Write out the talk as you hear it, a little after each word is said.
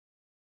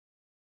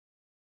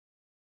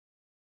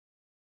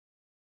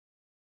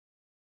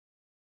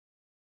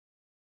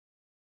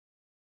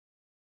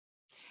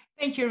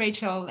Thank you,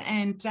 Rachel.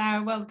 And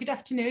well, good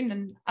afternoon.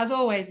 And as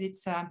always,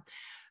 it's a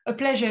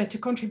pleasure to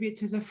contribute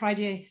to the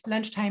Friday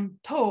lunchtime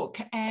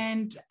talk.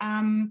 And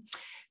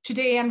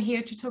today I'm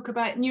here to talk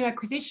about new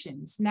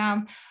acquisitions.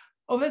 Now,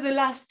 over the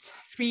last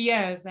 3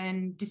 years,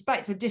 and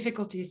despite the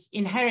difficulties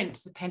inherent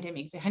to the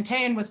pandemic, the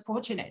Hunterian was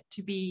fortunate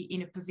to be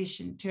in a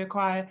position to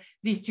acquire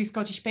these two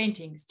Scottish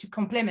paintings to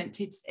complement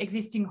its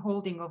existing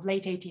holding of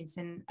late 18th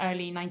and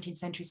early 19th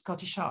century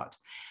Scottish art.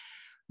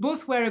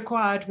 Both were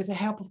acquired with the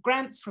help of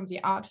grants from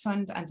the Art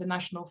Fund and the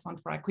National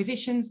Fund for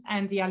Acquisitions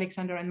and the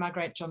Alexander and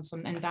Margaret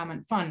Johnson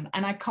Endowment Fund.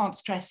 And I can't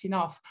stress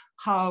enough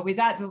how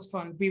without those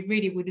funds, we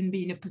really wouldn't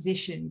be in a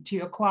position to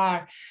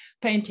acquire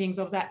paintings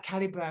of that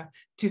caliber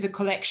to the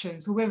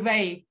collection. So we're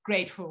very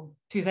grateful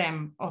to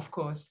them, of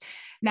course.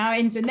 Now,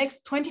 in the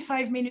next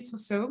 25 minutes or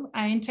so,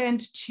 I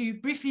intend to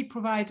briefly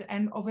provide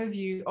an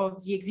overview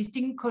of the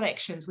existing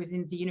collections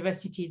within the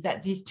universities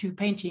that these two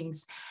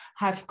paintings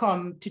have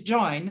come to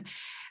join,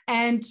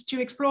 and to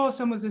explore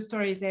some of the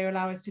stories they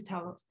allow us to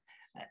tell.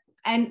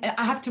 And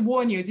I have to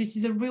warn you, this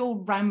is a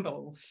real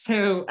ramble,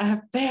 so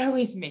bear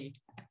with me.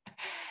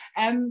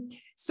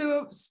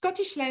 So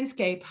Scottish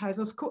landscape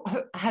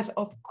has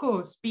of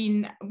course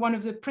been one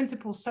of the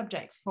principal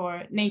subjects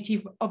for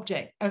native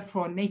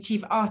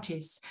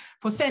artists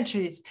for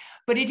centuries,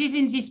 but it is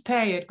in this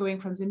period, going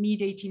from the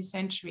mid-18th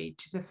century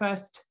to the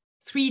first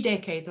 3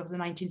 decades of the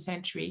 19th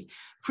century,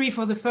 free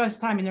for the first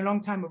time in a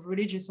long time of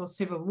religious or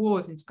civil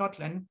wars in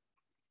Scotland,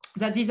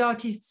 that these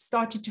artists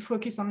started to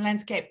focus on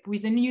landscape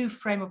with a new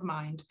frame of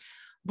mind,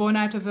 born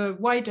out of a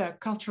wider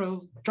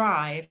cultural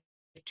drive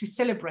to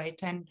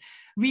celebrate and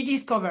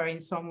rediscover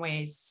in some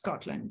ways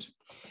Scotland.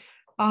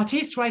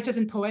 Artists, writers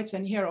and poets,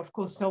 and here of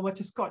course Selwyn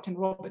Scott and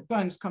Robert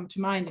Burns come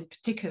to mind in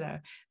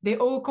particular, they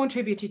all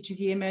contributed to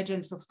the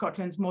emergence of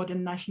Scotland's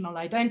modern national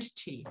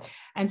identity,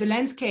 and the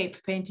landscape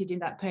painted in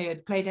that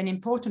period played an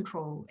important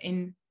role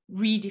in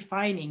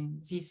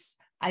redefining this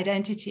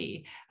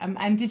identity.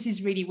 And this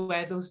is really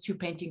where those two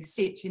paintings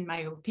sit, in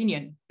my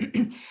opinion.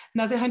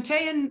 Now, the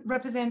Hunterian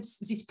represents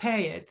this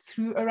period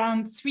through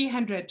around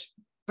 300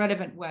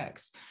 relevant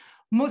works,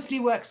 mostly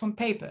works on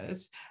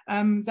papers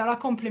that are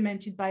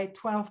complemented by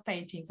 12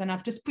 paintings. And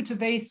I've just put a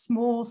very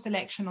small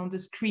selection on the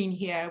screen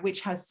here,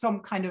 which has some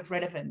kind of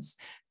relevance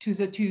to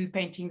the two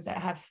paintings that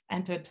have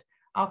entered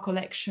our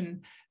collection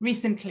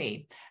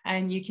recently.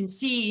 And you can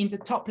see in the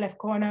top left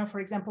corner, for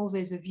example,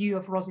 there's a view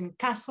of Rosin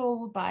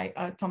Castle by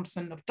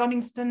Thompson of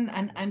Donningston,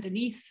 and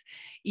underneath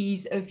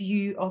is a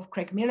view of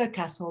Craigmillar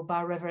Castle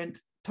by Reverend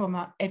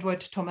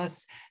Edward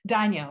Thomas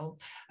Daniel.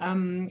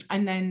 And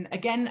then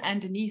again,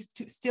 underneath,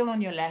 still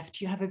on your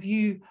left, you have a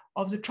view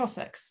of the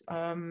Trossachs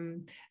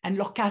and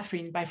Loch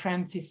Catherine by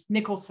Francis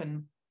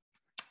Nicholson.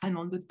 And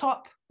on the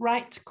top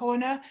right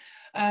corner,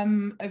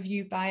 a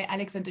view by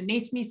Alexander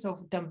Naismith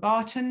of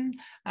Dumbarton.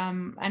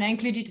 And I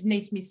included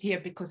Naismith here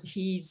because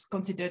he's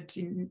considered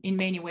in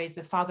many ways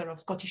the father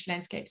of Scottish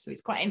landscape. So it's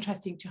quite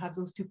interesting to have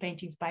those two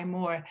paintings by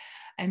Moore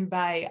and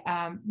by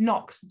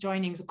Knox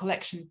joining the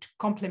collection to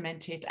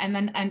complement it. And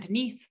then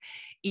underneath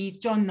is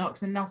John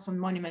Knox and Nelson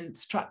Monument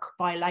Struck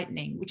by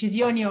Lightning, which is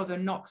the only other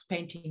Knox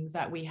paintings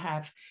that we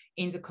have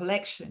in the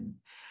collection.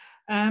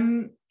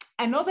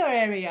 Another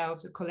area of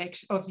the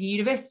collection, of the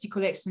university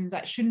collection,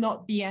 that should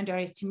not be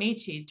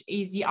underestimated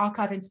is the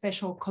archive and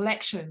special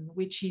collection,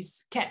 which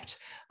is kept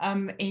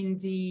in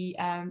the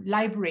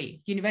library,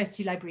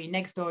 university library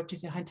next door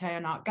to the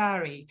Hunterian Art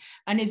Gallery,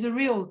 and is a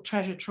real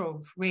treasure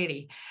trove,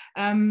 really.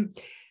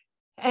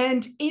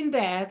 And in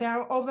there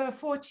are over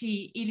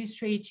 40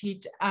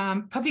 illustrated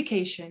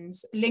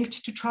publications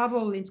linked to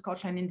travel in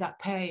Scotland in that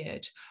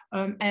period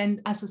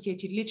and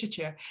associated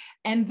literature.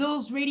 And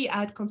those really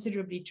add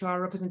considerably to our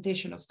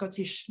representation of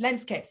Scottish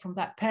landscape from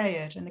that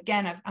period. And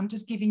again, I'm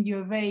just giving you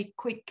a very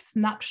quick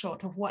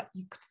snapshot of what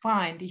you could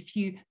find if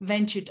you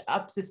ventured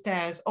up the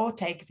stairs or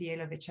take the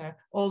elevator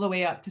all the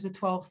way up to the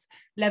 12th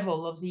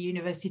level of the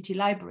university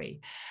library.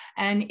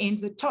 And in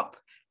the top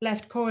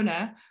left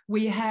corner,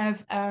 we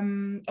have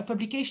a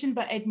publication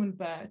by Edmund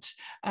Burt,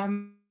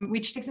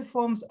 which takes the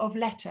forms of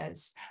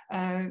letters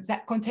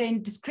that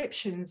contain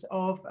descriptions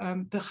of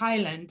the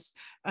Highlands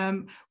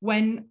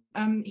when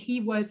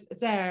he was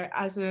there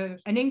as an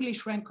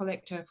English rent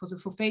collector for the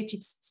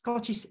forfeited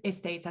Scottish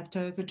estates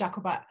after the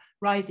Jacobite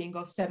Rising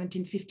of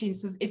 1715.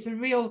 So it's a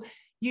real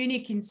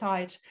unique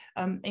insight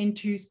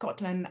into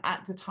Scotland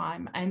at the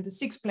time. And the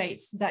 6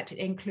 plates that it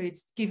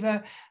includes give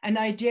an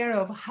idea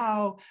of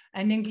how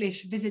an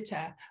English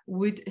visitor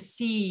would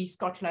see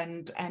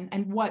Scotland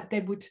and what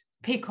they would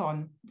pick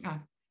on.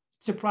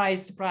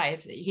 Surprise,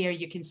 surprise. Here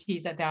you can see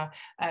that there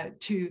are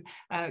 2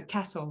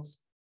 castles.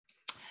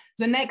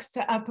 The next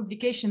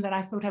publication that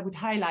I thought I would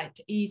highlight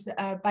is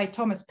by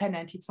Thomas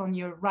Pennant. It's on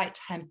your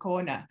right-hand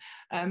corner.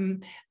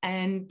 Pennant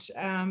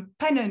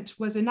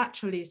was a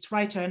naturalist,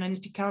 writer, and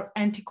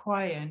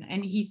antiquarian,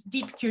 and his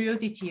deep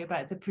curiosity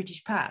about the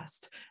British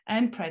past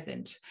and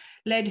present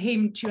led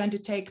him to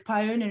undertake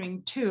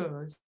pioneering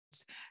tours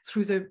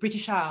through the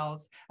British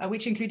Isles,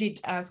 which included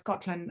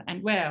Scotland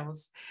and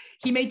Wales.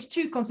 He made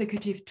 2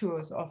 consecutive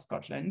tours of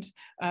Scotland.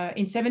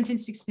 In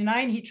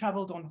 1769, he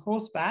traveled on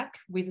horseback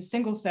with a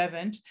single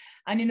servant,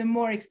 and in a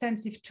more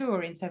extensive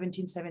tour in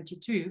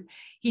 1772,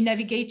 he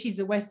navigated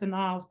the Western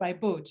Isles by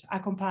boat,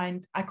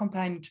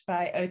 accompanied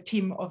by a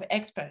team of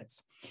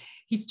experts.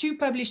 His 2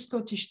 published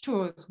Scottish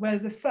tours were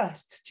the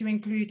first to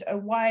include a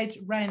wide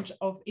range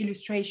of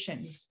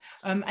illustrations.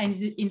 And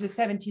in the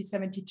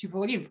 1772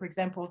 volume, for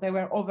example, there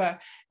were over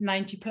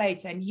 90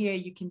 plates. And here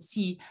you can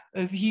see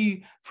a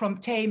view from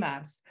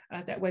Taymouth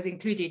that was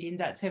included in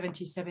that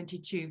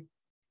 1772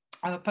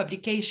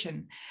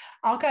 publication.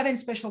 Archive and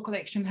Special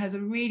Collection has a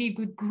really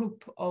good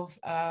group of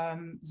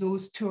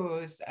those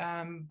tours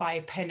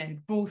by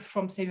Pennant, both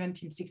from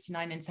 1769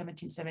 and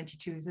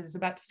 1772. There's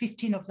about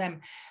 15 of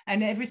them,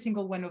 and every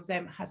single one of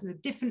them has a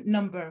different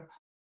number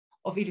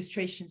of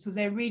illustrations. So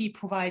they really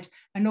provide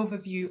an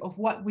overview of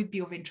what would be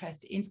of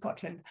interest in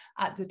Scotland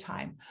at the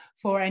time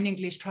for an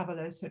English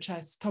traveller such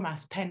as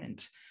Thomas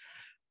Pennant.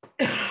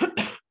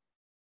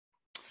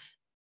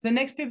 The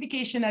next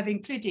publication I've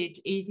included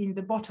is in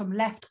the bottom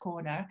left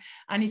corner,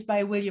 and is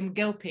by William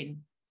Gilpin,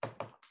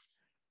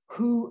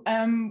 who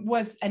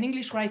was an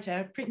English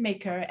writer,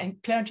 printmaker,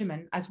 and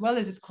clergyman, as well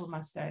as a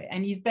schoolmaster.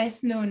 And he's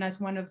best known as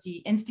one of the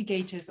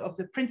instigators of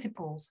the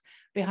principles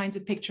behind the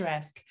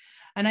picturesque,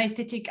 an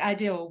aesthetic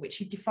ideal which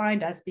he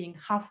defined as being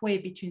halfway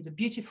between the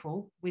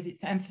beautiful, with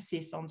its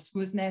emphasis on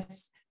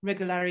smoothness,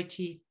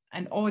 regularity,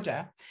 and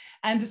order,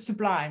 and the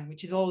sublime,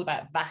 which is all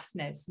about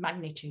vastness,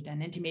 magnitude,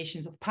 and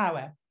intimations of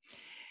power.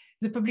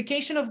 The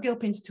publication of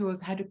Gilpin's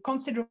tours had a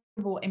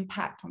considerable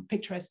impact on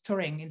picturesque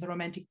touring in the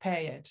Romantic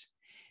period.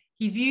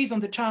 His views on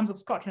the charms of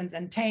Scotland's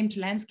untamed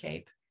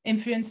landscape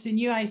influenced a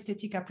new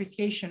aesthetic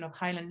appreciation of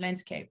Highland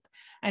landscape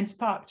and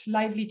sparked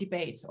lively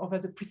debates over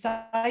the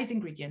precise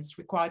ingredients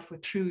required for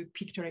true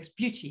picturesque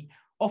beauty,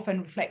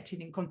 often reflected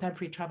in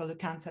contemporary travel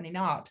accounts and in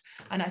art.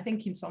 And I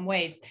think in some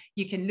ways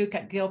you can look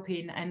at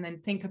Gilpin and then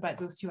think about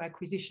those 2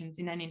 acquisitions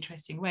in an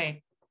interesting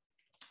way.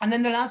 And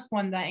then the last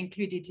one that I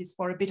included is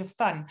for a bit of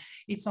fun.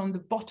 It's on the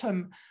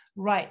bottom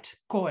right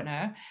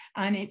corner,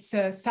 and it's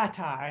a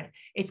satire.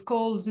 It's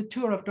called The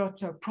Tour of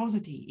Dr.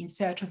 Prosody in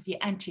Search of the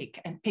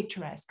Antique and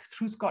Picturesque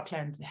through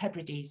Scotland, the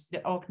Hebrides,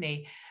 the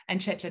Orkney, and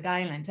Shetland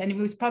Islands. And it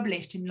was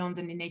published in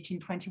London in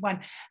 1821.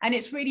 And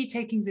it's really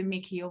taking the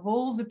mickey of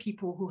all the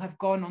people who have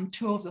gone on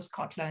tours of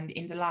Scotland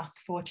in the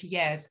last 40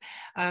 years,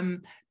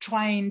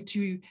 trying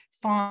to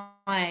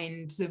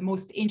find the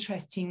most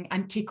interesting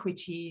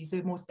antiquities,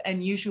 the most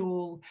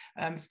unusual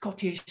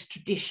Scottish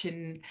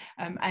tradition,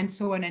 and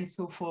so on and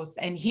so forth.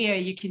 And here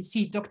you can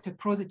see Dr.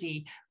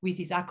 Prosody with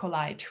his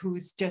acolyte,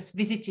 who's just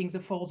visiting the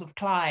Falls of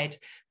Clyde,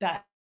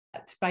 that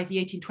by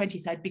the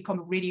 1820s had become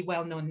a really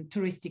well-known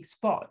touristic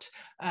spot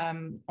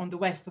on the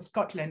west of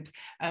Scotland,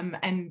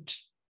 and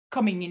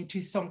coming into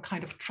some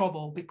kind of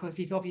trouble because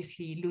he's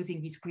obviously losing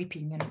his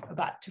gripping and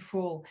about to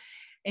fall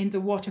in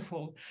the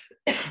waterfall.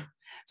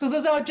 So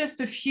those are just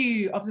a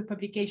few of the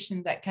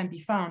publications that can be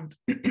found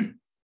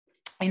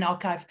in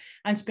Archive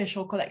and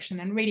Special Collection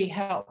and really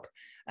help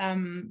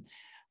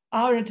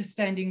our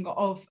understanding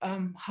of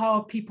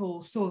how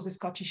people saw the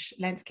Scottish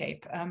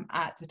landscape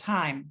at the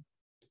time.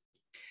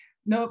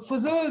 Now, for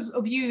those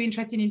of you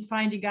interested in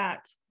finding out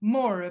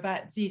more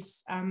about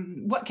this,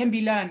 what can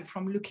be learned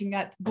from looking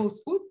at both,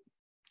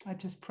 I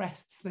just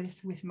pressed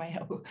this with my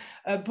elbow,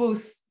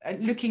 both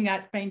looking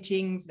at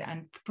paintings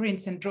and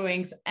prints and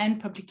drawings and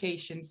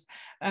publications,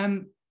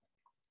 and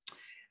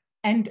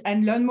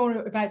learn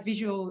more about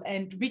visual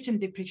and written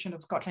depiction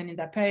of Scotland in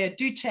that period,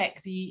 do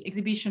check the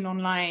exhibition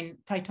online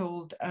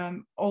titled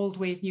Old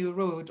Ways New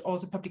Road, or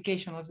the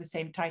publication of the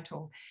same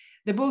title.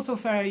 They both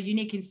offer a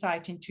unique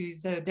insight into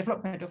the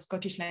development of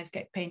Scottish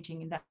landscape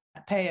painting in that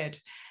period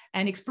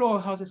and explore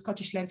how the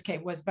Scottish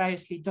landscape was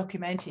variously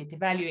documented,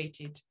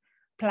 evaluated,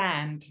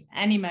 planned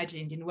and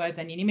imagined in words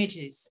and in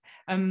images.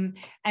 And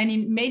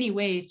in many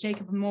ways,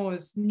 Jacob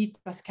Moore's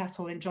Neidpath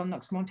Castle and John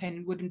Knox Mountain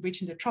and Wooden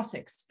Bridge in the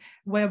Trossachs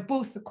were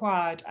both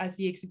acquired as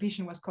the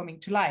exhibition was coming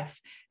to life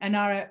and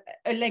are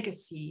a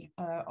legacy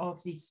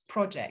of this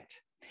project.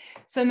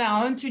 So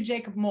now on to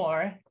Jacob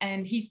Moore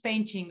and his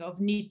painting of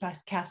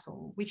Neidpath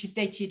Castle, which is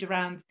dated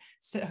around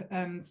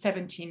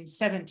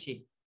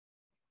 1770.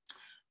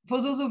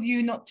 For those of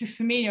you not too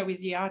familiar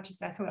with the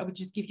artist, I thought I would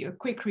just give you a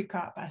quick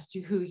recap as to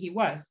who he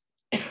was.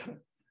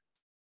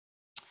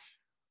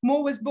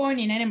 Moore was born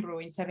in Edinburgh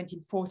in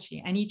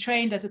 1740 and he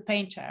trained as a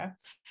painter.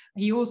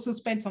 He also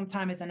spent some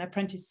time as an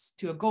apprentice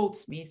to a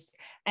goldsmith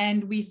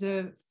and with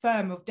a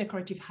firm of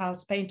decorative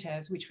house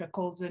painters, which were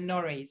called the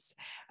Norreys.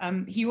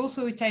 He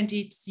also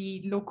attended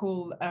the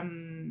local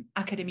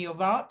Academy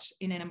of Art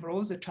in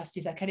Edinburgh, the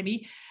Trustees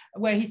Academy,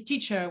 where his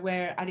teachers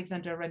were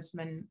Alexander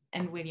Runciman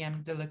and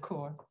William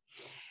Delacour.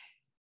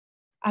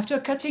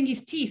 After cutting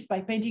his teeth by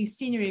painting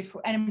scenery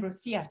for Edinburgh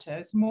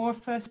theatres, Moore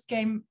first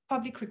gained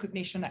public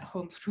recognition at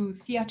home through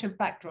theatre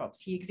backdrops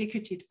he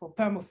executed for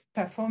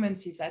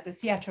performances at the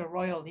Theatre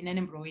Royal in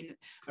Edinburgh in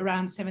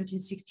around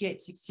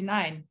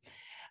 1768-69.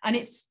 And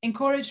it's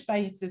encouraged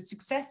by the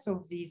success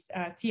of these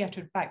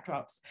theatre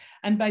backdrops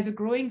and by the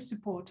growing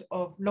support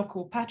of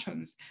local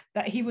patrons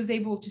that he was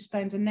able to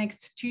spend the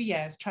next 2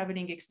 years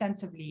traveling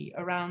extensively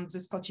around the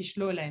Scottish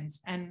lowlands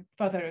and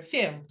further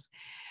afield.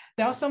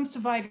 There are some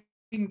surviving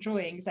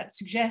drawings that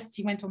suggest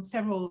he went on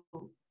several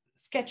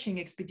sketching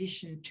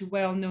expedition to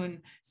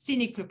well-known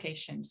scenic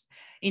locations.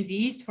 In the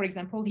east, for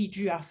example, he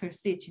drew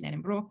Arthur's Seat in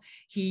Edinburgh.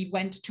 He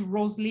went to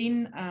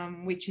Roslyn,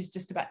 which is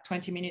just about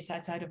 20 minutes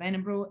outside of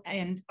Edinburgh,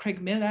 and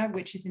Craigmillar,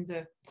 which is in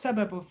the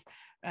suburb of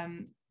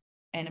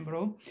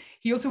Edinburgh.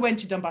 He also went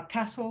to Dunbar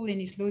Castle in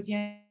East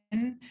Lothian,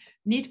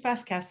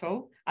 Neidpath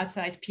Castle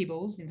outside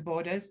Peebles in the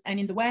Borders, and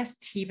in the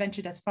west, he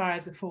ventured as far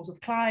as the Falls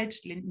of Clyde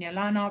near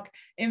Lanark,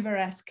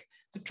 Inveresk,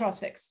 the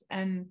Trossach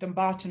and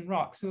Dumbarton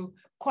Rock. So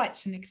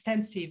quite an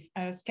extensive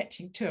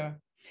sketching tour.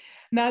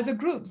 Now, as a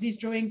group, these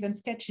drawings and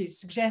sketches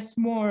suggest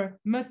Moore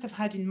must have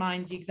had in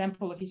mind the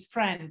example of his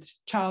friend,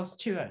 Charles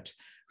Stewart,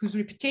 whose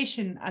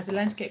reputation as a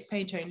landscape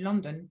painter in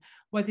London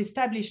was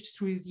established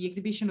through the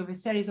exhibition of a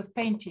series of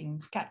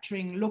paintings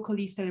capturing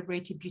locally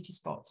celebrated beauty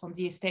spots on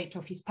the estate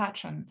of his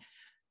patron,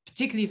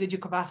 particularly the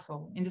Duke of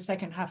Atholl in the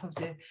second half of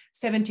the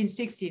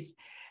 1760s.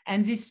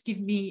 And this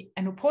gives me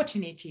an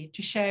opportunity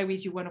to share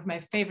with you one of my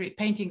favorite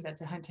paintings at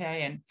the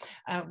Hunterian,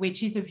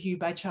 which is a view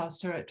by Charles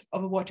Stewart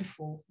of a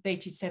waterfall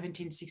dated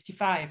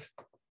 1765.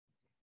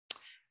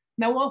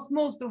 Now, whilst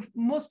most of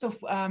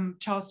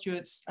Charles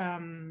Stewart's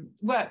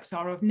works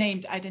are of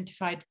named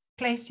identified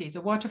places,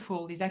 a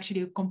waterfall is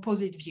actually a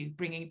composite view,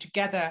 bringing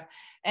together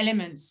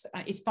elements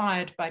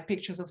inspired by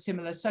pictures of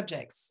similar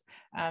subjects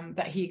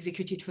that he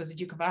executed for the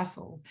Duke of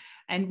Atholl.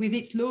 And with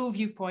its low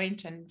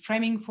viewpoint and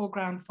framing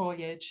foreground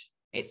foliage,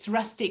 its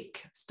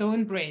rustic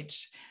stone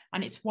bridge,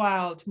 and its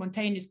wild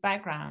mountainous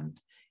background,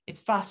 its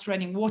fast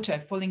running water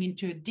falling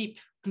into a deep,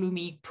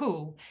 gloomy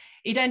pool,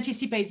 it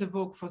anticipates a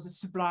vogue for the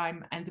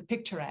sublime and the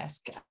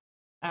picturesque,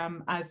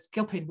 as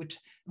Gilpin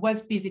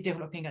was busy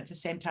developing at the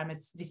same time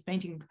as this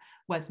painting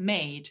was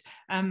made.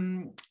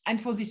 And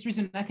for this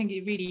reason, I think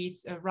it really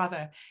is a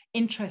rather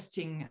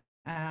interesting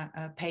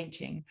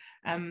painting.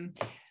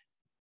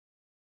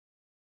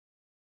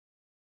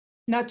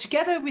 Now,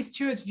 together with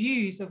Stewart's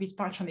views of his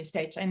patron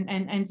estate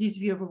and this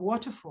view of a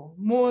waterfall,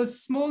 Moore's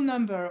small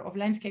number of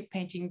landscape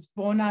paintings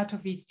born out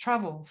of his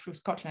travel through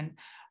Scotland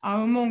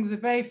are among the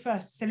very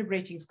first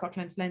celebrating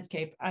Scotland's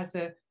landscape as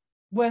a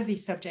worthy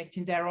subject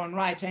in their own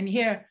right. And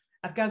here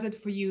I've gathered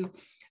for you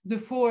the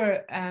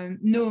four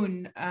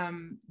known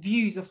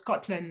views of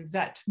Scotland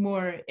that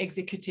Moore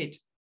executed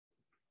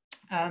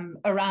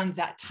around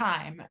that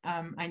time.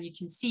 And you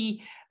can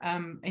see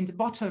in the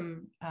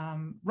bottom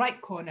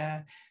right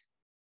corner,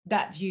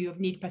 that view of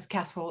Neidpath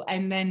Castle,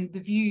 and then the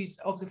views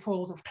of the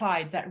Falls of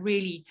Clyde that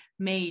really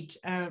made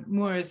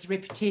Moore's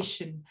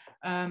reputation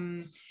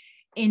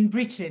in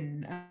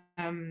Britain.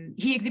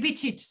 He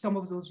exhibited some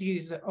of those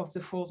views of the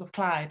Falls of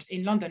Clyde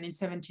in London in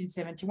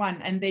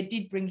 1771, and they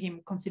did bring him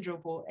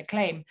considerable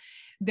acclaim.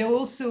 They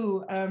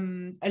also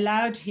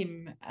allowed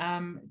him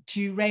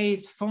to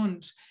raise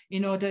funds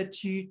in order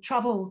to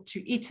travel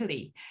to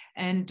Italy,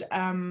 and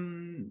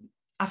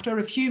after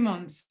a few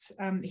months,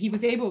 he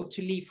was able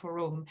to leave for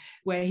Rome,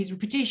 where his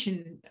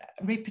reputation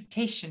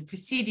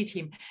preceded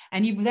him.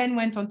 And he then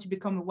went on to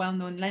become a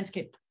well-known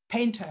landscape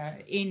painter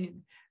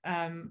in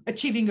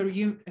achieving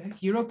a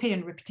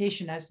European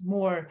reputation as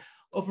more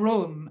of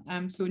Rome.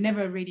 So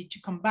never really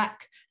to come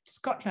back to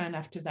Scotland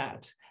after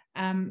that.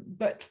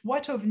 But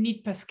what of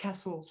Neidpath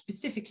Castle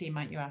specifically,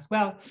 might you ask?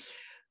 Well,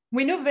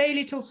 we know very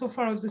little so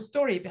far of the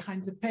story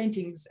behind the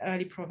painting's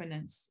early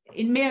provenance.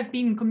 It may have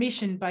been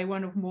commissioned by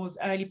one of Moore's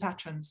early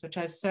patrons, such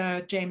as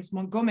Sir James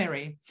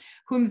Montgomery,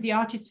 whom the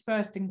artist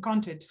first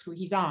encountered through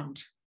his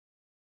aunt,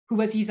 who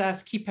was his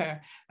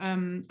housekeeper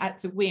at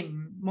the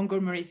Whim,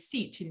 Montgomery's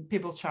seat in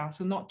Peeblesshire,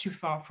 so not too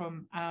far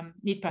from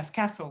Neidpath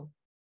Castle.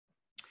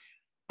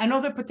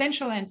 Another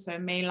potential answer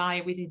may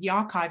lie within the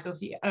archives of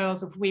the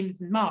Earls of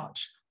Wemyss and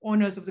March,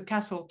 owners of the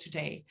castle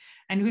today,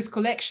 and whose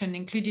collection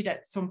included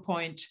at some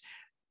point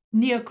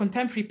near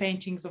contemporary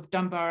paintings of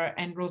Dunbar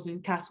and Roslyn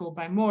Castle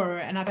by Moore.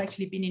 And I've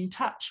actually been in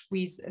touch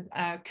with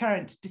a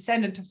current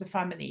descendant of the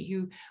family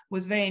who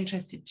was very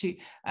interested to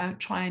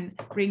try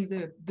and bring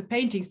the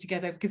paintings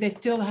together, because they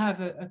still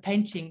have a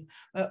painting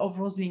of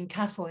Roslyn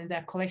Castle in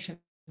their collection.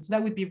 So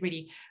that would be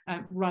really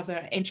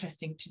rather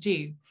interesting to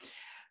do.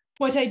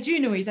 What I do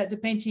know is that the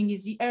painting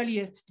is the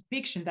earliest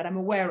depiction that I'm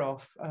aware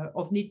of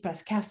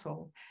Neidpath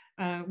Castle,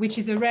 which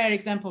is a rare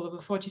example of a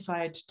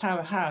fortified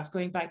tower house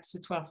going back to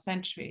the 12th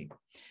century.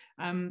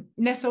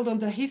 Nestled on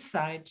the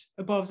hillside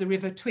above the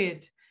River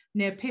Tweed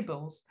near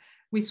Peebles,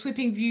 with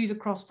sweeping views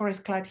across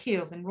forest-clad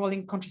hills and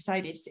rolling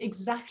countryside, it's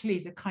exactly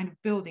the kind of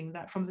building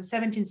that from the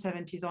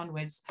 1770s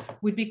onwards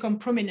would become a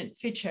prominent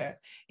feature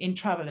in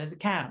travelers'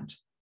 account.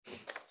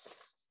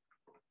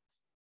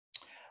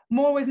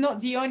 Moore was not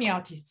the only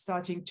artist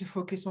starting to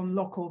focus on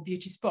local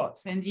beauty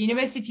spots, and the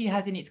university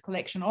has in its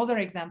collection other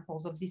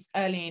examples of this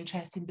early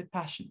interest in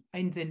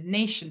the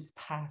nation's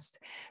past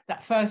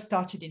that first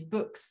started in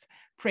books,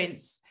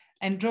 prints,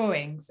 and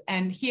drawings.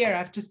 And here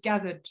I've just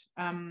gathered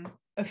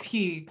a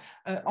few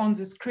on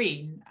the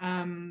screen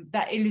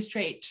that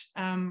illustrate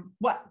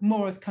what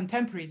Moore's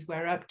contemporaries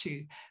were up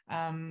to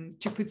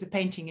put the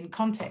painting in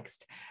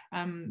context.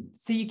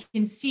 So you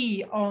can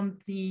see on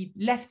the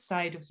left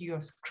side of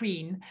your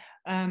screen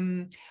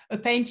a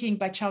painting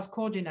by Charles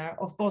Cordiner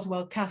of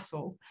Boswell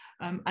Castle,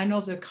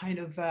 another kind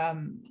of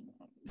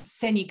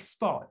scenic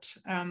spot,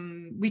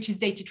 which is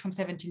dated from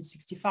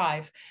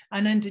 1765,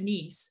 and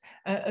underneath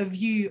a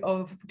view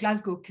of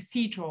Glasgow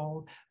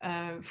Cathedral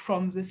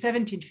from the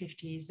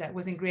 1750s that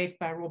was engraved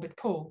by Robert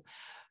Paul.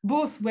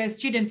 Both were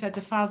students at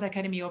the Falls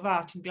Academy of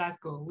Art in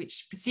Glasgow,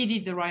 which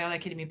preceded the Royal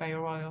Academy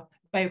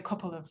by a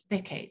couple of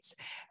decades.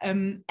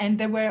 And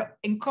they were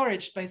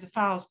encouraged by the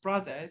Falls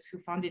brothers, who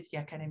founded the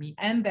Academy,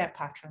 and their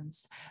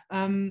patrons,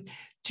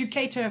 to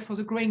cater for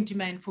the growing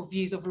demand for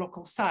views of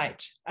local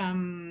site,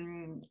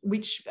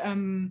 which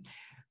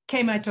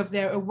came out of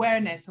their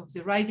awareness of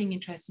the rising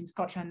interest in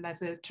Scotland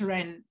as a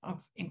terrain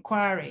of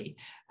inquiry.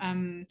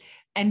 And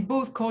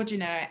both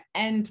Cordiner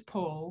and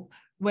Paul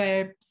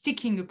were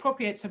seeking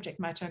appropriate subject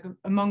matter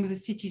among the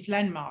city's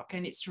landmark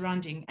and its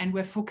surrounding, and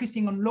were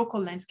focusing on local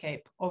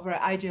landscape over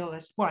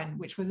idealist one,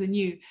 which was a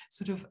new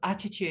sort of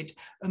attitude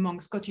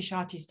among Scottish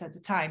artists at the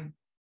time.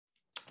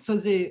 So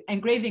the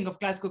engraving of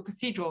Glasgow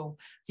Cathedral,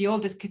 the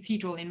oldest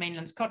cathedral in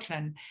mainland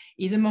Scotland,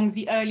 is among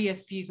the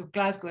earliest views of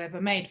Glasgow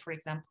ever made, for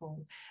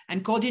example.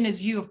 And Cordiner's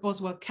view of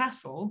Boswell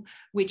Castle,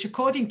 which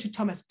according to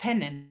Thomas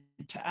Pennant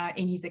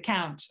in his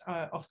account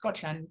of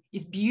Scotland,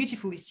 is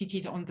beautifully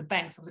seated on the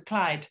banks of the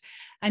Clyde,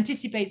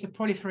 anticipates the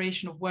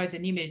proliferation of words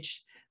and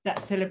image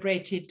that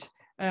celebrated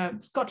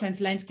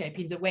Scotland's landscape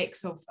in the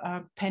wakes of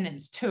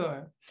Pennant's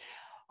tour.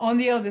 On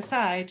the other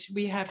side,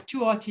 we have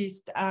two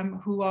artists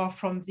who are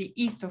from the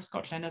east of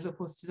Scotland as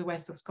opposed to the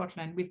west of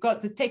Scotland. We've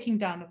got The Taking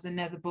Down of the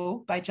Nether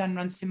Bow by Jan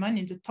Runciman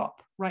in the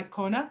top right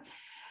corner.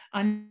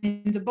 And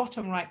in the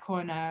bottom right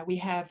corner, we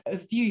have a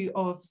view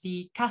of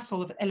the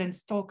castle of Ellen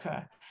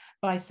Stalker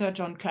by Sir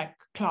John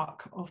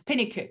Clark of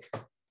Pennycook.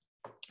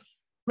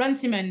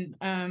 Runciman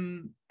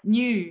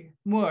knew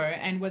Moore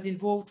and was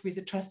involved with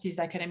the Trustees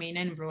Academy in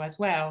Edinburgh as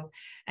well.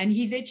 And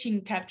his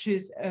etching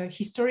captures a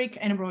historic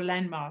Edinburgh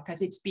landmark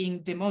as it's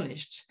being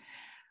demolished.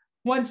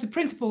 Once the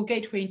principal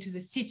gateway into the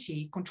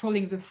city,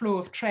 controlling the flow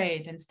of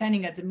trade and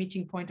standing at the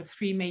meeting point of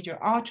three major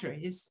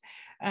arteries,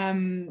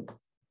 the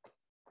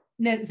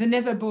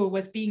Nether Bow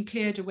was being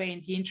cleared away in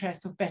the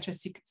interest of better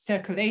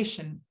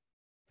circulation.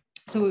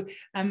 So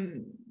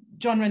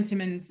John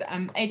Runciman's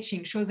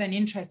etching shows an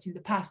interest in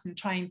the past and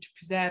trying to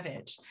preserve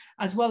it,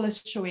 as well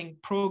as showing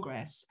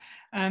progress.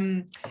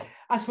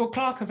 As for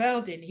Clark of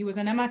Eldin, he was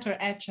an amateur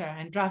etcher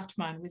and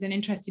draughtsman with an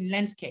interest in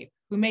landscape,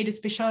 who made a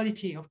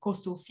speciality of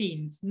coastal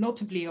scenes,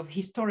 notably of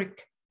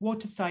historic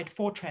waterside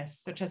fortress,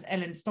 such as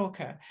Ellen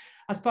Stalker,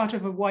 as part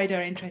of a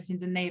wider interest in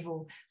the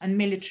naval and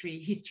military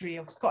history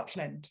of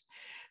Scotland.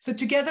 So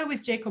together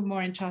with Jacob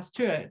Moore and Charles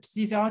Stewart,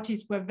 these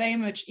artists were very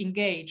much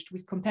engaged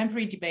with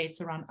contemporary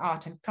debates around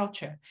art and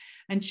culture,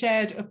 and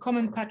shared a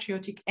common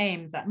patriotic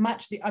aim that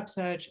matched the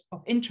upsurge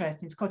of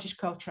interest in Scottish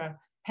culture,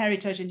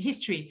 heritage and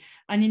history,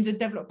 and in the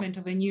development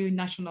of a new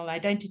national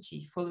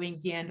identity following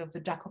the end of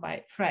the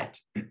Jacobite threat.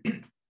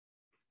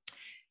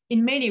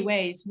 In many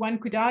ways, one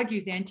could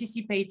argue they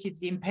anticipated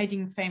the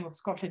impending fame of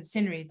Scotland's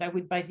scenery that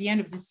would, by the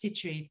end of the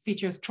century,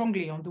 feature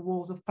strongly on the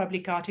walls of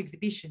public art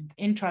exhibitions,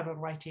 in travel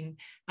writing,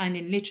 and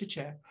in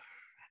literature.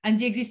 And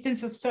the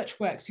existence of such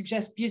work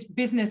suggests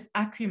business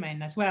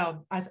acumen as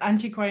well, as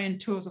antiquarian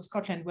tours of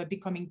Scotland were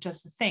becoming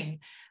just a thing,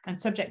 and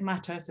subject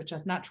matter such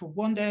as natural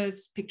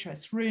wonders,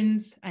 picturesque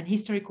ruins, and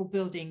historical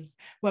buildings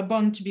were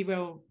bound to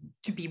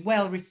be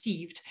well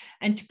received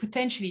and to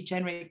potentially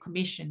generate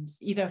commissions,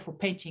 either for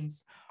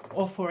paintings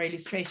or for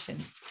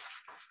illustrations.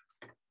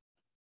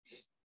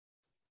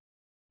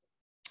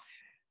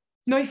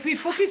 Now, if we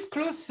focus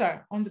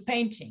closer on the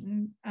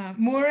painting,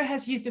 Moore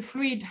has used a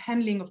fluid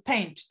handling of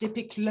paint to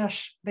depict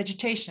lush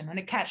vegetation and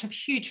a catch of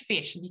huge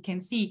fish. And you can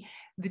see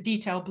the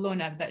detail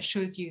blown up that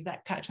shows you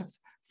that catch of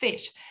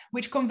fish,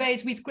 which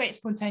conveys with great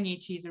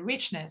spontaneity the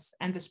richness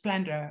and the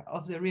splendor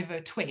of the River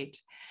Tweed.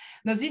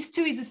 Now, this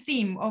too is a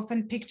theme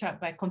often picked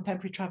up by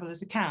contemporary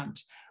travelers' account,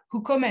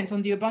 who comment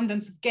on the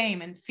abundance of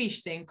game and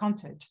fish they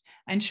encountered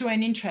and show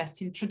an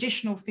interest in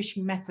traditional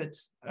fishing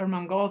methods,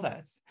 among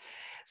others.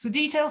 So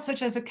details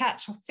such as a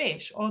catch of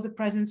fish or the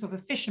presence of a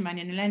fisherman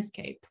in a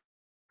landscape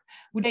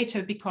would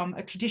later become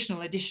a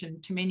traditional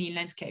addition to many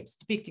landscapes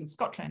depicting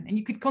Scotland. And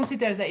you could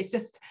consider that it's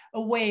just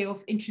a way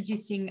of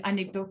introducing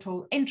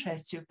anecdotal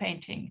interest to a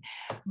painting.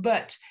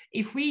 But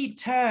if we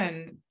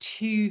turn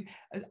to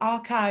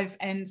archive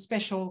and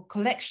special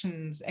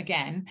collections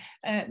again,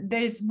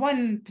 there is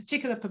one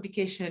particular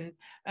publication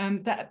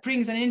that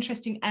brings an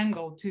interesting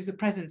angle to the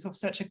presence of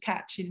such a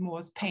catch in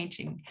Moore's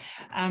painting.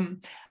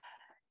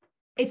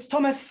 It's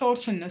Thomas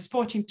Thornton, a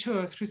sporting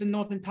tour through the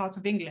northern parts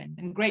of England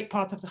and great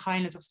part of the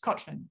Highlands of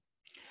Scotland.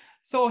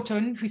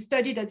 Thornton, who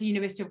studied at the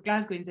University of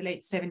Glasgow in the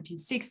late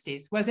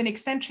 1760s, was an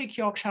eccentric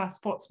Yorkshire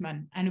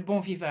sportsman and a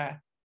bon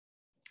viveur.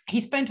 He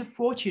spent a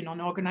fortune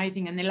on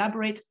organizing an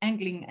elaborate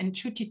angling and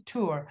shooting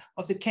tour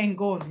of the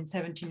Cairngorms in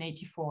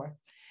 1784.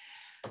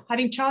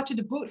 Having chartered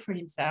a boat for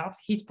himself,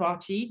 his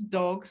party,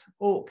 dogs,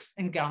 orcs,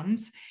 and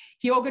guns,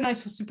 he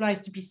organized for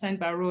supplies to be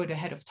sent by road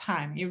ahead of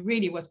time. It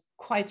really was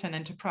quite an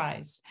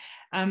enterprise.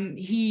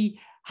 He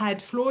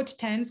had floored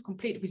tents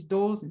complete with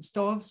doors and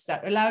stoves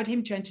that allowed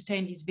him to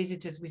entertain his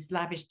visitors with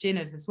lavish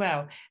dinners as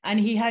well. And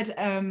he had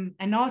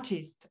an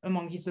artist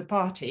among his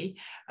party,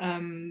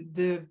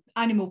 the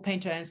animal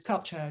painter and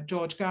sculptor,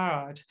 George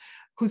Garrard,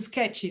 whose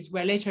sketches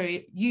were later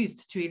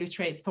used to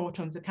illustrate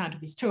Thornton's account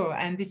of his tour.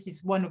 And this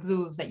is one of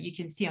those that you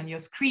can see on your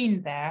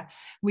screen there,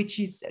 which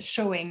is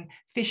showing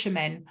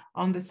fishermen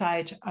on the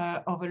side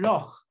of a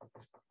loch.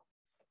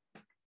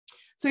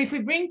 So if we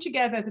bring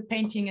together the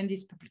painting and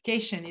this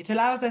publication, it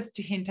allows us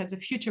to hint at the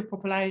future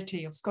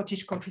popularity of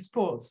Scottish country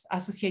sports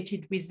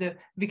associated with the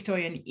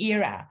Victorian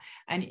era,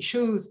 and it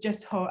shows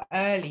just how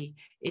early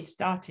it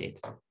started.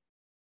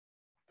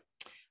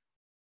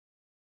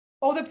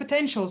 Other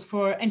potentials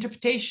for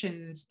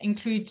interpretations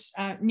include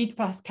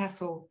Neidpath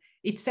Castle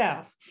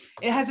itself.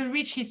 It has a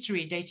rich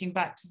history dating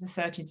back to the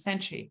 13th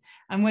century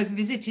and was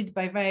visited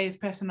by various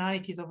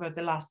personalities over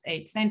the last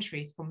 8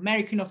 centuries, from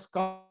Mary Queen of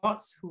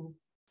Scots, who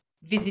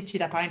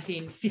visited apparently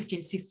in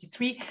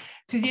 1563,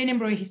 to the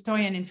Edinburgh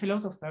historian and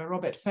philosopher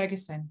Robert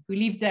Fergusson, who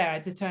lived there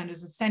at the turn of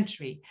the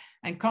century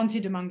and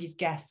counted among his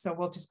guests Sir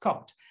Walter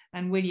Scott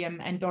and William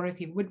and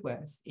Dorothy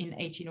Woodworth in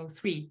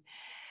 1803.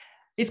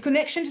 Its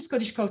connection to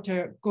Scottish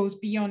culture goes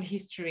beyond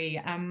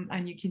history,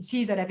 and you can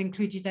see that I've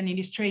included an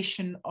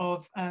illustration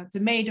of the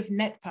Maid of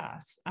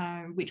Neidpath,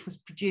 which was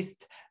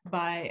produced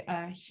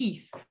by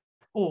Heath.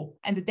 Oh,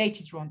 and the date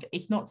is wrong.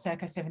 It's not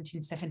circa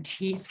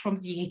 1770, it's from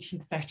the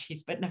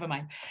 1830s, but never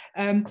mind.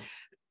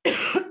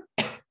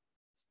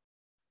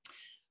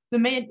 The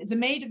Maid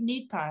of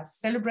Neidpath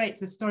celebrates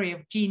the story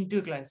of Jean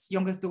Douglas,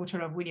 youngest daughter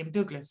of William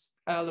Douglas,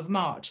 Earl of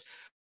March,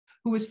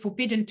 who was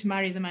forbidden to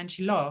marry the man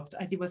she loved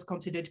as he was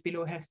considered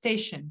below her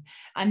station.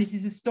 And this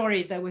is a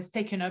story that was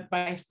taken up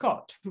by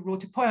Scott, who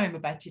wrote a poem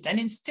about it. And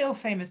it's still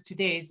famous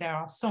today. There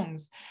are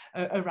songs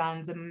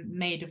around the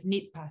Maid of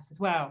Neidpath as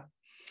well.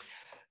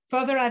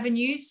 Further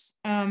avenues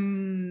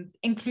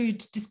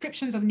include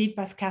descriptions of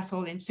Neidpath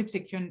Castle in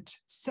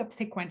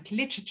subsequent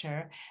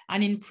literature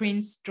and in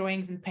prints,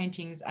 drawings, and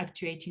paintings up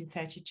to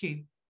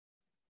 1832.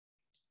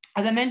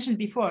 As I mentioned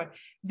before,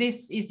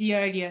 this is the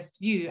earliest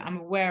view I'm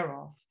aware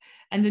of.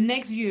 And the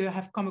next view I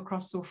have come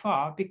across so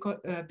far, because,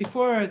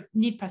 before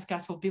Neidpath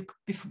Castle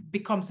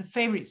becomes a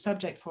favorite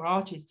subject for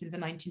artists in the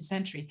 19th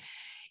century,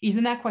 is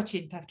an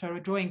aquatint after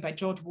a drawing by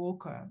George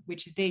Walker,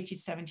 which is dated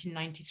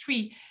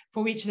 1793,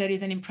 for which there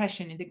is an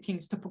impression in the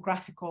King's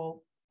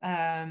topographical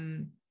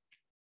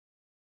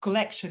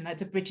collection at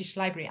the British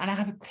Library. And I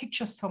have a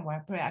picture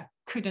somewhere, but I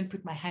couldn't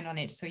put my hand on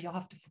it, so you'll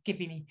have to forgive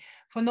me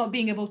for not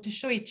being able to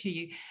show it to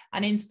you.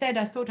 And instead,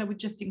 I thought I would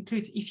just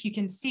include, if you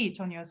can see it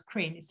on your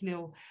screen, it's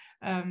little,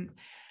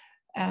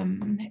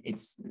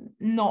 it's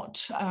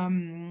not,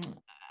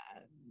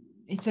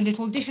 it's a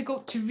little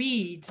difficult to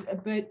read,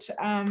 but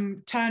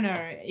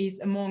Turner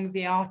is among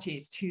the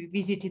artists who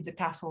visited the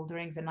castle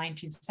during the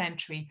 19th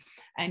century,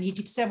 and he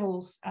did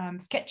several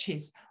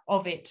sketches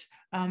of it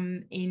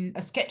in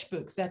a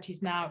sketchbook that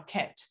is now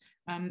kept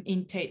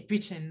in Tate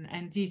Britain,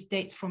 and these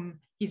dates from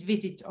his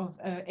visit of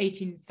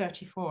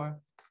 1834.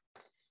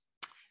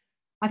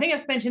 I think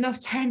I've spent enough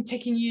time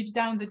taking you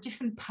down the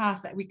different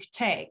paths that we could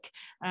take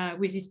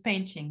with this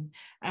painting.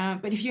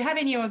 But if you have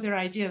any other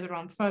ideas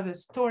around further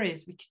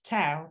stories we could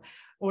tell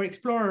or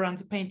explore around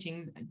the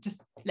painting,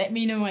 just let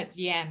me know at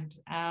the end.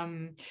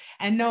 And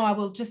now I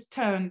will just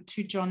turn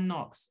to John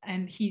Knox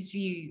and his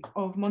view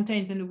of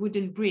Mountains and a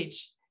Wooden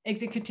Bridge,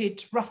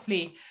 executed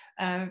roughly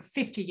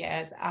 50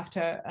 years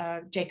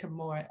after Jacob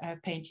Moore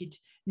painted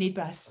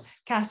Neidpath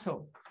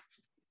Castle.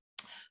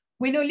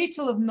 We know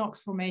little of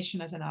Knox's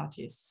formation as an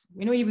artist.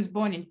 We know he was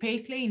born in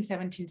Paisley in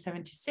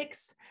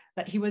 1776,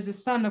 that he was the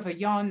son of a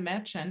yarn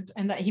merchant,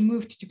 and that he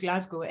moved to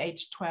Glasgow at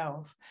age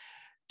 12.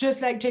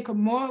 Just like Jacob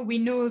Moore, we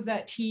know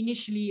that he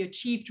initially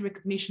achieved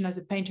recognition as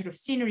a painter of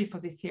scenery for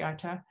the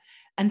theatre,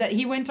 and that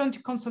he went on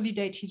to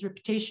consolidate his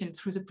reputation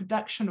through the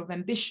production of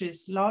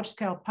ambitious,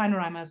 large-scale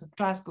panoramas of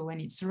Glasgow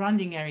and its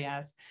surrounding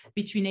areas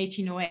between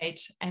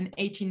 1808 and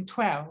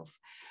 1812.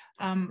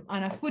 And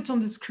I've put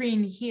on the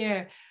screen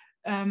here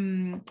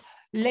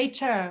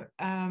later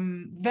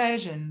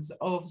versions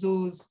of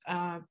those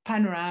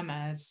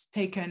panoramas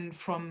taken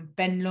from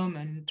Ben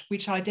Lomond,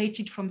 which are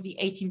dated from the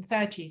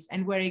 1830s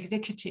and were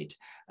executed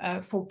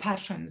for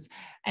patrons.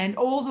 And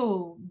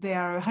although they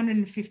are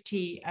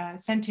 150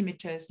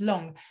 centimeters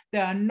long,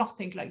 they are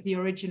nothing like the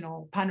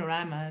original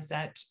panoramas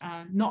that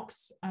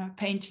Knox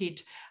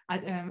painted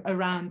at,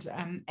 around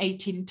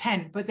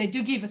 1810, but they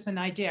do give us an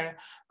idea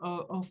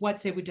of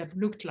what they would have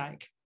looked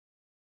like.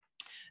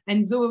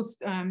 And those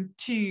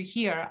two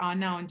here are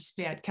now on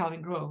display at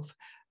Kelvin Grove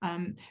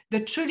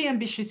They're truly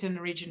ambitious and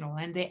original,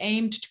 and they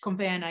aimed to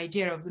convey an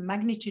idea of the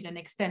magnitude and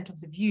extent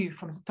of the view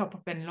from the top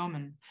of Ben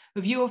Lomond,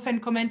 a view often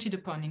commented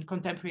upon in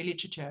contemporary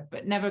literature,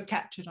 but never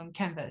captured on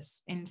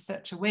canvas in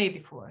such a way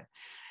before.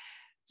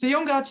 The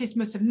young artist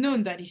must have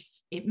known that if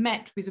it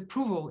met with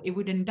approval, it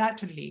would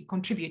undoubtedly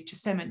contribute to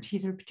cement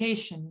his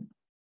reputation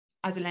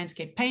as a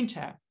landscape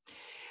painter.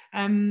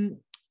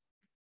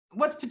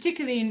 What's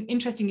particularly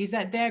interesting is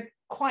that they're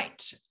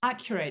quite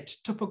accurate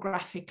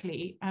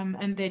topographically,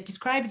 and they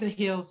describe the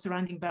hills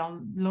surrounding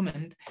Ben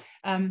Lomond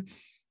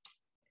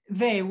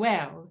very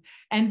well.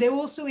 And they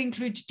also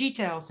include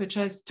details such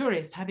as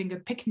tourists having a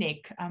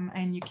picnic,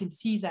 and you can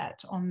see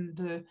that on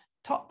the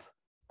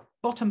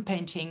bottom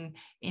painting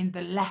in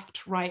the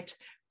left-right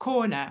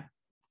corner.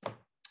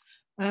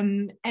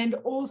 And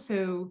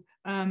also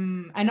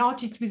an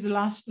artist with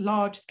a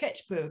large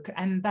sketchbook,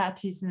 and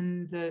that is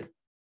in the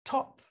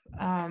top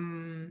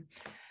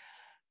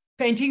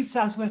painting,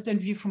 southwestern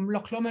view from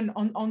Loch Lomond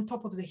on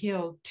top of the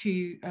hill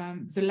to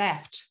the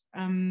left.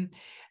 And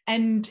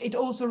it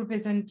also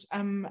represents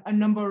a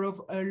number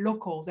of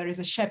locals. There is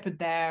a shepherd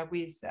there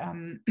with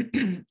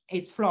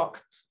its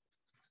flock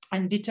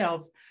and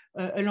details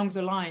along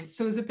the lines.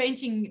 So the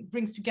painting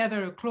brings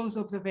together a close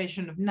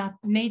observation of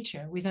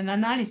nature with an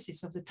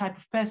analysis of the type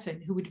of person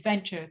who would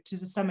venture to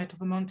the summit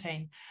of a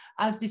mountain,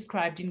 as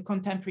described in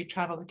contemporary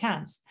travel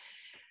accounts.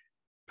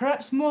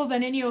 Perhaps more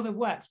than any other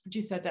works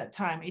produced at that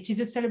time, it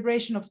is a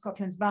celebration of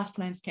Scotland's vast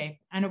landscape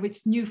and of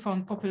its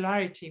newfound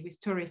popularity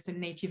with tourists and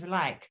native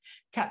alike,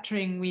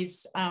 capturing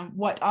with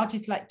what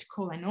artists like to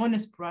call an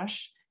honest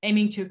brush,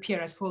 aiming to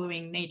appear as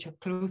following nature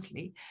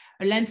closely,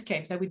 a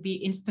landscape that would be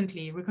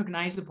instantly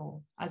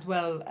recognizable as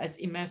well as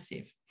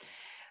immersive.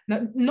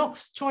 Now,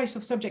 Knox's choice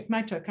of subject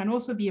matter can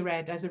also be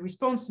read as a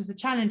response to the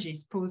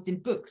challenges posed in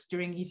books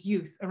during his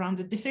youth around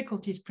the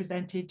difficulties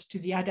presented to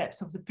the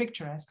adepts of the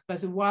picturesque by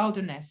the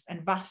wilderness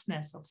and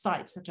vastness of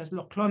sites such as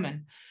Loch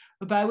Lomond,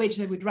 about which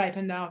they would write,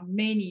 and there are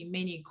many,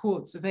 many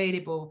quotes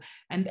available,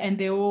 and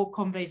they all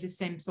convey the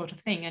same sort of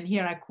thing. And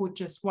here I quote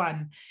just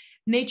one.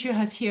 Nature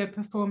has here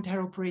performed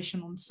her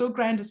operation on so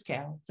grand a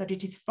scale that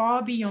it is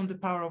far beyond the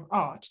power of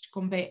art to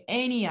convey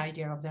any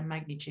idea of their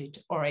magnitude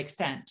or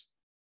extent.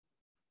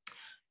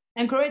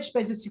 Encouraged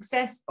by the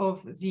success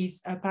of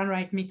these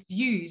panoramic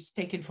views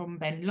taken from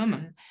Ben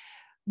Lomond,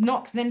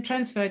 Knox then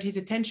transferred his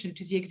attention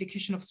to the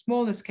execution of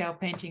smaller scale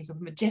paintings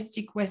of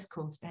majestic West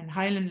Coast and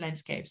Highland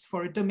landscapes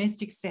for a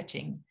domestic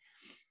setting,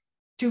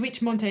 to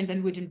which mountains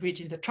and wooden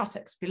bridge in the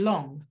Trossachs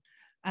belong.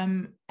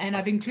 And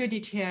I've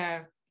included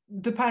here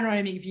the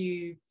panoramic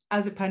view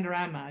as a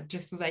panorama,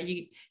 just so that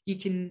you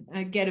can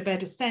get a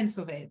better sense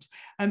of it,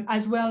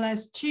 as well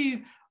as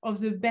two of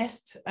the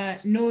best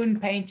known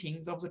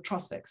paintings of the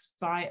Trossachs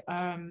by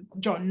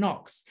John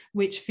Knox,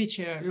 which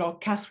feature Loch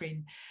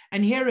Catherine.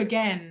 And here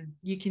again,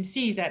 you can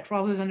see that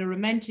rather than a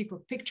romantic or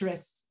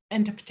picturesque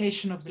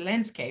interpretation of the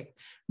landscape,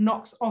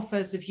 Knox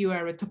offers the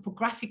viewer a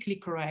topographically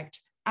correct,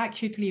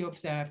 accurately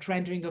observed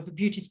rendering of the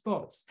beauty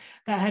spots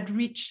that had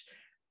reached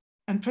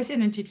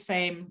unprecedented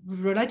fame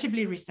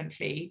relatively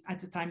recently at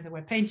the time they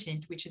were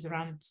painted, which is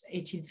around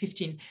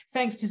 1815,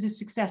 thanks to the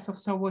success of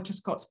Sir Walter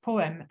Scott's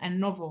poem and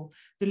novel,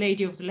 The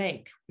Lady of the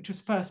Lake, which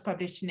was first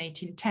published in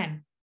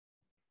 1810.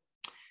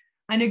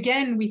 And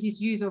again, with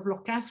his use of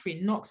Loch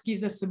Catherine, Knox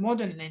gives us a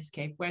modern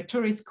landscape where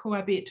tourists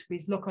cohabit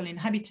with local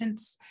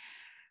inhabitants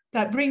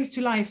that brings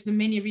to life the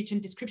many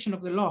written description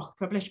of the loch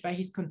published by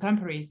his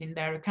contemporaries in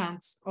their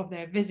accounts of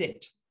their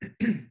visit.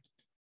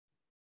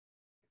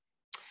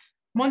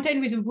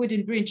 Mountain with a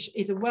Wooden Bridge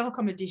is a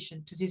welcome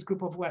addition to this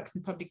group of works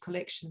in public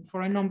collection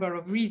for a number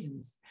of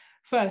reasons.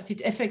 First,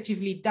 it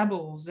effectively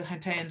doubles the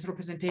Hunterian's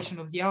representation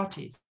of the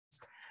artist.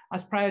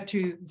 As prior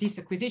to this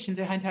acquisition,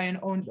 the Hunterian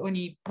owned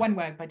only one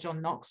work by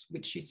John Knox,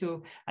 which you saw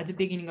at the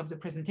beginning of the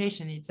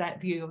presentation. It's that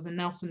view of the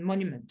Nelson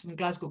Monument on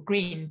Glasgow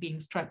Green being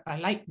struck by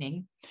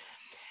lightning.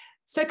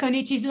 Second,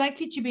 it is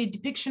likely to be a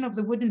depiction of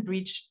the wooden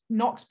bridge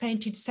Knox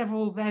painted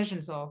several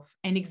versions of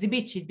and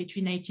exhibited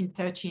between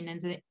 1813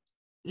 and the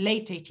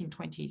late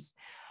 1820s.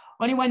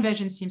 Only one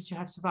version seems to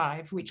have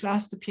survived, which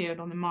last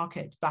appeared on the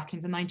market back in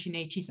the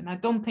 1980s. And I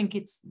don't think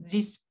it's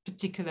this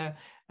particular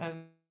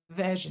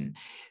version,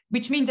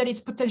 which means that it's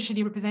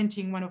potentially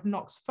representing one of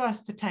Knox's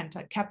first attempt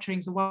at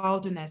capturing the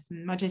wilderness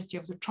and majesty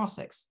of the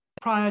Trossachs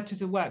prior to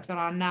the works that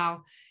are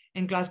now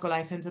in Glasgow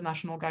Life and the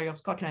National Gallery of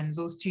Scotland,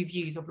 those two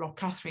views of Loch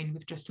Catherine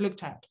we've just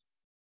looked at.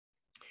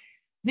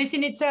 This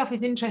in itself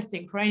is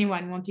interesting for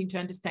anyone wanting to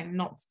understand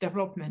Knox's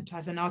development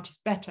as an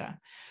artist better,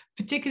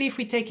 particularly if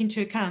we take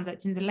into account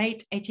that in the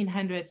late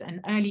 1800s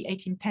and early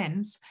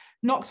 1810s,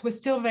 Knox was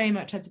still very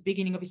much at the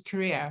beginning of his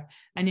career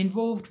and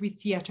involved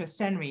with theatre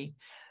scenery.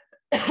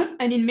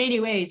 And in many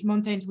ways,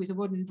 Mountains with a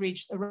Wooden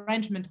Bridge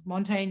arrangement of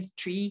mountains,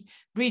 tree,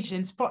 bridge,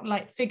 and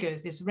spotlight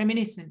figures is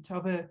reminiscent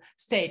of a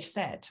stage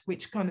set,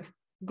 which kind of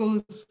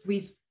goes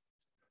with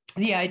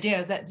the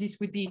idea that this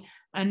would be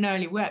an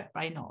early work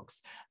by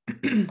Knox.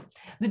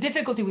 The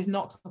difficulty with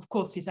Knox, of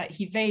course, is that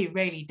he very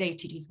rarely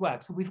dated his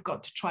work. So we've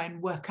got to try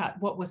and work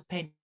out what was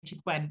painted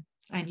when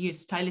and use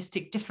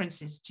stylistic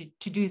differences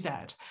to do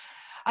that.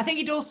 I think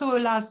it also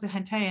allows the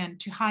Hunterian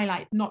to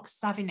highlight Knox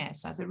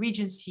savviness as a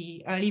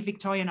Regency early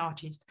Victorian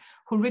artist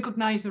who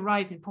recognized the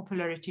rise in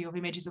popularity of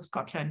images of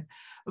Scotland,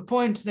 a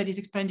point that is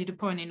expanded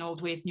upon in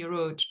Old Ways New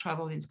Road,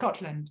 Travel in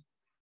Scotland.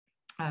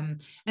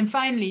 And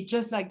finally,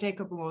 just like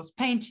Jacob Moore's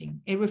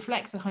painting, it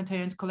reflects the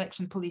Hunterian's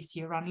collection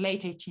policy around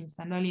late 18th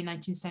and early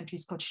 19th century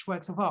Scottish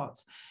works of art,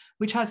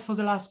 which has for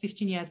the last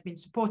 15 years been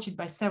supported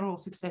by several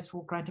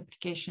successful grant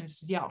applications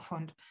to the Art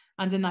Fund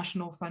and the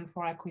National Fund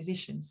for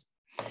Acquisitions.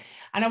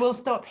 And I will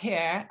stop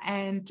here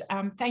and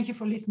thank you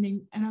for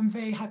listening. And I'm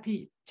very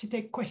happy to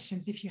take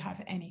questions if you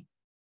have any.